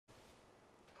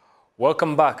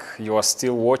Welcome back. You are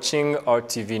still watching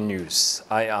RTV News.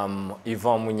 I am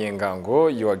Yvan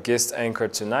Munyengango, your guest anchor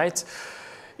tonight.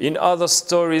 In other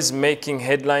stories making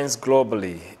headlines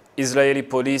globally, Israeli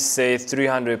police say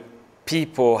 300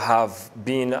 people have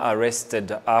been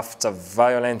arrested after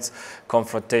violent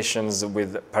confrontations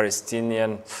with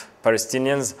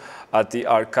Palestinians at the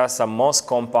Al-Aqsa Mosque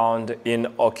compound in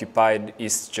occupied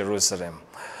East Jerusalem.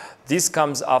 This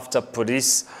comes after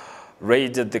police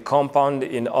raided the compound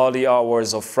in early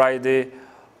hours of Friday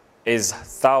as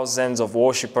thousands of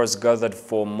worshippers gathered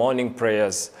for morning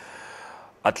prayers.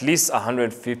 At least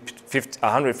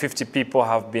 150 people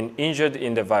have been injured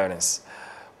in the violence.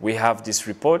 We have this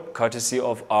report courtesy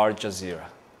of Al Jazeera.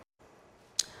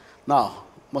 Now,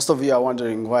 most of you are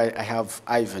wondering why I have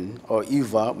Ivan or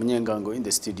Yvan Munyengango in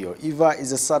the studio. Yvan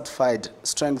is a certified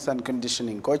strength and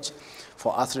conditioning coach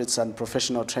for athletes and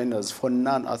professional trainers for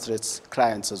non-athletes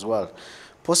clients as well.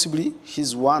 Possibly,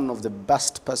 he's one of the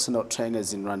best personal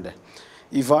trainers in Rwanda.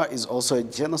 Yvan is also a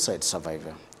genocide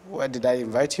survivor. Where did I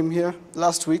invite him here?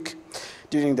 Last week,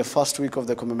 during the first week of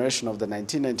the commemoration of the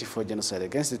 1994 genocide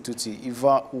against the Tutsi,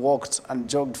 Yvan walked and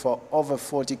jogged for over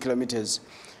 40 kilometers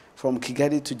from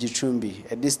Kigali to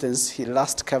Gicumbi, a distance he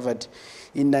last covered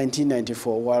in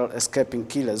 1994 while escaping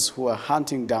killers who were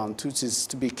hunting down Tutsis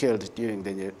to be killed during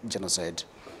the genocide.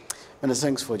 Many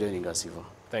thanks for joining us, Yvan.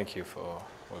 Thank you for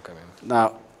welcoming.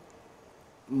 Now,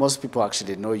 most people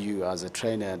actually know you as a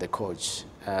trainer and a coach.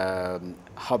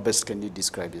 How best can you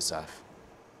describe yourself?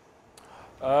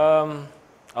 I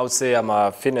would say I'm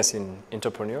a fitness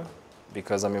entrepreneur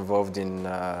because I'm involved in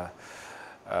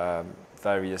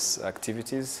various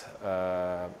activities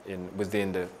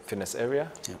within the fitness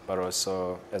area, yeah, but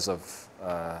also as of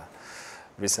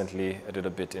recently a little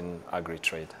bit in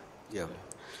agri-trade. Yeah.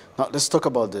 Now let's talk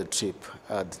about the trip,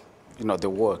 you know,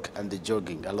 the work and the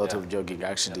jogging, a lot of jogging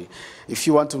actually. Yeah. If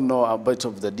you want to know a bit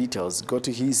of the details, go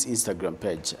to his Instagram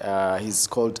page. He's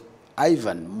called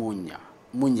Ivan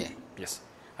Munye. Yes.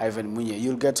 Ivan Munye.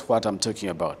 You'll get what I'm talking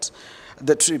about.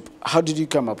 The trip, how did you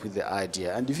come up with the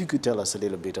idea? And if you could tell us a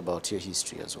little bit about your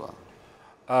history as well.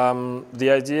 The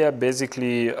idea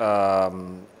basically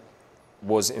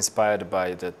was inspired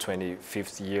by the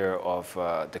 25th year of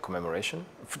the commemoration,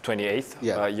 28th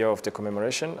year of the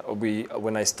commemoration.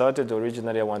 When I started,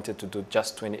 originally I wanted to do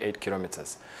just 28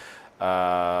 kilometers.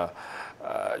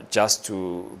 Just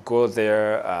to go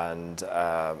there, and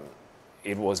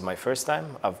it was my first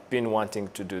time. I've been wanting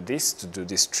to do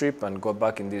this trip and go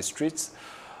back in these streets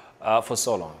for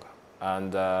so long.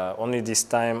 And only this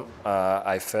time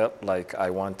I felt like I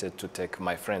wanted to take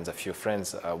my friends, a few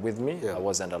friends with me. Yeah. I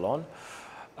wasn't alone.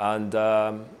 And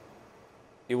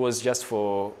it was just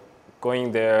for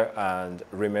going there and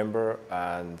remember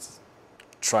and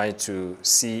try to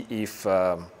see if,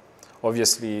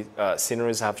 obviously,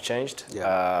 sceneries have changed.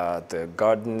 Yeah. The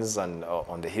gardens and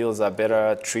on the hills are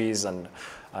better, trees and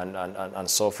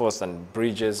so forth, and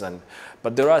bridges.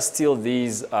 But there are still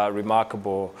these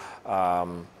remarkable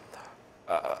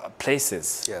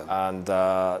places, yeah, and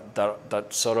that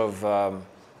sort of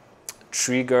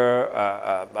trigger.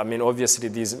 I mean, obviously,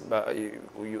 these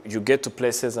you get to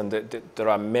places and there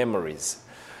are memories,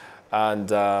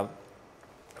 and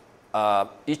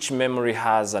each memory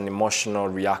has an emotional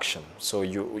reaction. So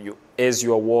as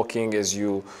you are walking, as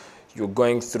you're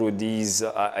going through these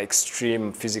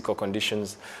extreme physical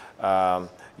conditions,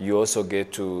 you also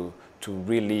get to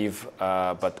relive,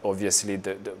 but obviously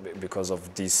because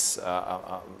of this,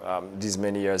 these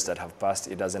many years that have passed,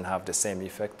 it doesn't have the same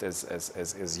effect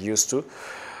as used to.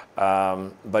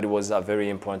 But it was a very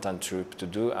important trip to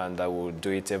do, and I will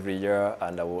do it every year,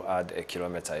 and I will add a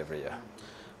kilometer every year.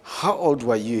 How old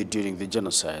were you during the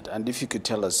genocide? And if you could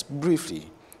tell us briefly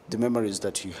the memories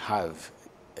that you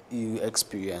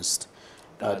experienced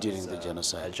during the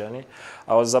genocide journey.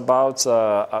 I was about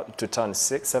to turn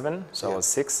 7, so yeah. I was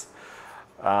 6.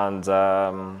 And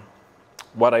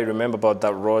what I remember about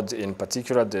that road in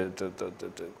particular,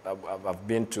 I've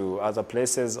been to other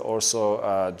places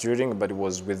also during, but it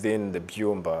was within the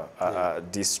Byumba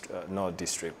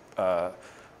district.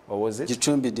 What was it?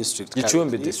 Gicumbi district.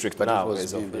 Gicumbi district, but now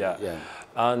is of, yeah.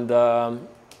 And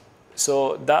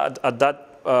so that at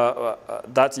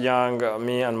that young,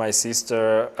 me and my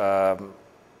sister,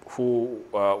 who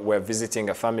were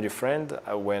visiting a family friend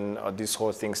when this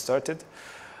whole thing started.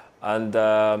 And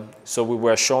so we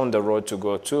were shown the road to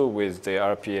go to with the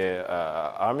RPA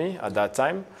army at that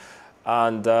time.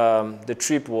 And the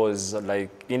trip was like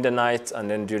in the night, and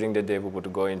then during the day we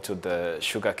would go into the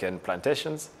sugarcane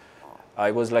plantations.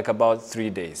 It was like about 3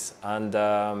 days. And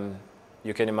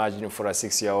you can imagine for a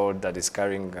 6-year-old that is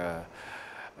carrying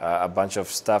a bunch of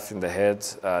stuff in the head,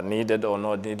 needed or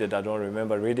not needed, I don't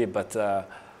remember really, but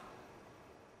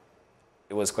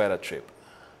it was quite a trip,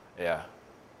 yeah.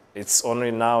 It's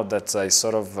only now that I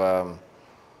sort of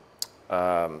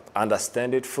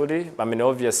understand it fully. I mean,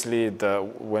 obviously,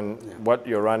 what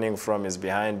you're running from is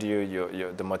behind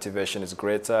you, the motivation is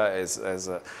greater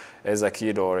as a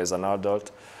kid or as an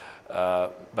adult.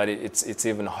 But it's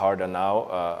even harder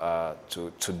now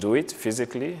to do it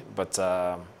physically, but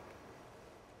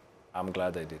I'm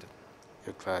glad I did it.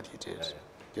 You're glad you did. Yeah.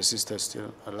 Your sister's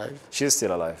still alive? She's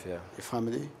still alive, yeah. Your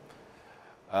family?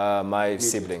 My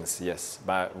siblings, yes.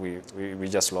 We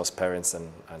just lost parents,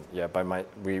 and yeah,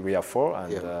 we are 4,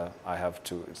 and yeah. I have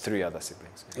 3 other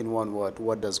siblings. Yeah. In one word,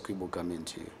 what does Kwibuka mean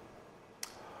to you?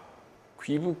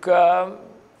 Kwibuka,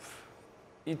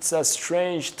 it's a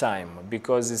strange time,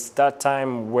 because it's that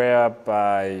time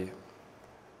whereby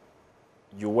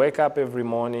you wake up every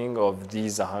morning of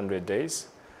these 100 days,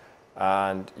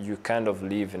 and you kind of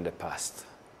live in the past.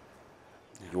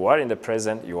 You are in the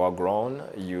present, you are grown,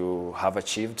 you have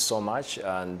achieved so much,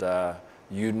 and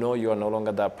you know you are no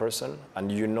longer that person,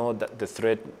 and you know that the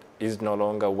threat is no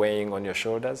longer weighing on your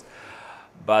shoulders.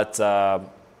 But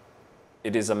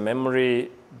it is a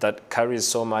memory that carries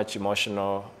so much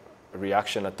emotional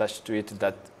reaction attached to it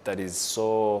that is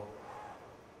so,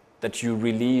 that you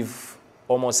relive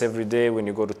almost every day when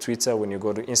you go to Twitter, when you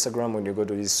go to Instagram, when you go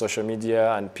to these social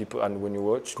media and people, and when you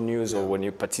watch news, yeah, or when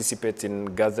you participate in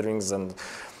gatherings and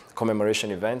commemoration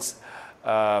events.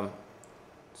 So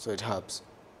it helps.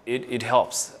 It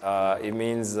helps. It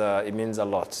means a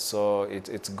lot. So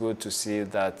it's good to see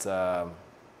that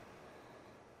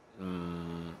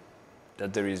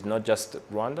that there is not just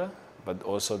Rwanda, but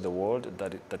also the world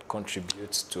that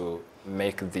contributes to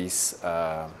make this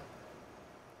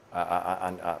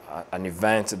an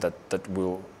event that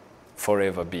will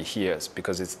forever be here,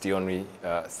 because it's the only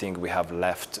thing we have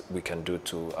left we can do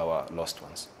to our lost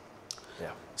ones.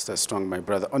 Yeah. Stay strong, my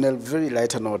brother. On a very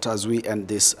lighter note, as we end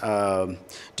this,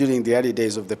 during the early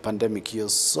days of the pandemic, you're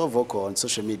so vocal on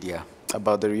social media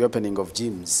about the reopening of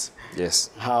gyms. Yes.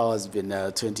 How has been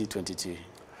 2022?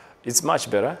 It's much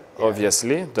better, yeah.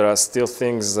 Obviously. There are still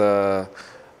things,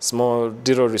 small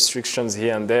little restrictions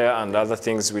here and there, and other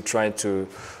things we try to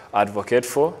advocate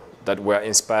for that were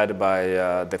inspired by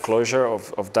the closure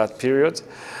of that period.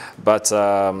 But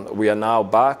we are now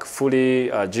back fully,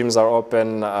 gyms are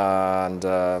open, and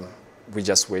we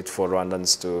just wait for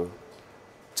Rwandans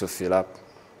to fill up.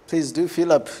 Please do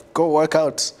fill up, go work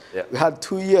out. Yeah. We had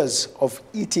 2 years of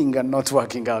eating and not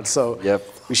working out, so yep,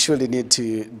 we surely need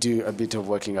to do a bit of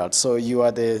working out. So you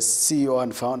are the CEO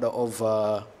and founder of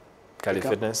Kali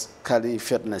Fitness. Kali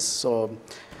Fitness. So,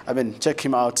 I mean, check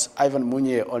him out, Ivan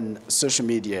Munye, on social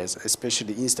medias,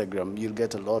 especially Instagram. You'll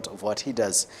get a lot of what he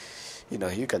does. You know,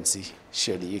 you can see,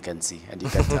 surely you can see, and you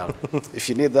can tell. If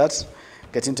you need that,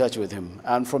 get in touch with him.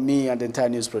 And from me and the entire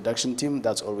news production team,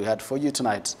 that's all we had for you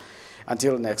tonight.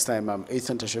 Until next time, I'm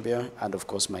Ethan Tashobia, and of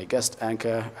course my guest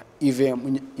anchor, Yvan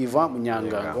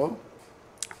Munyengango,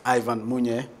 Ivan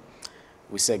Munye.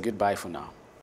 We say goodbye for now.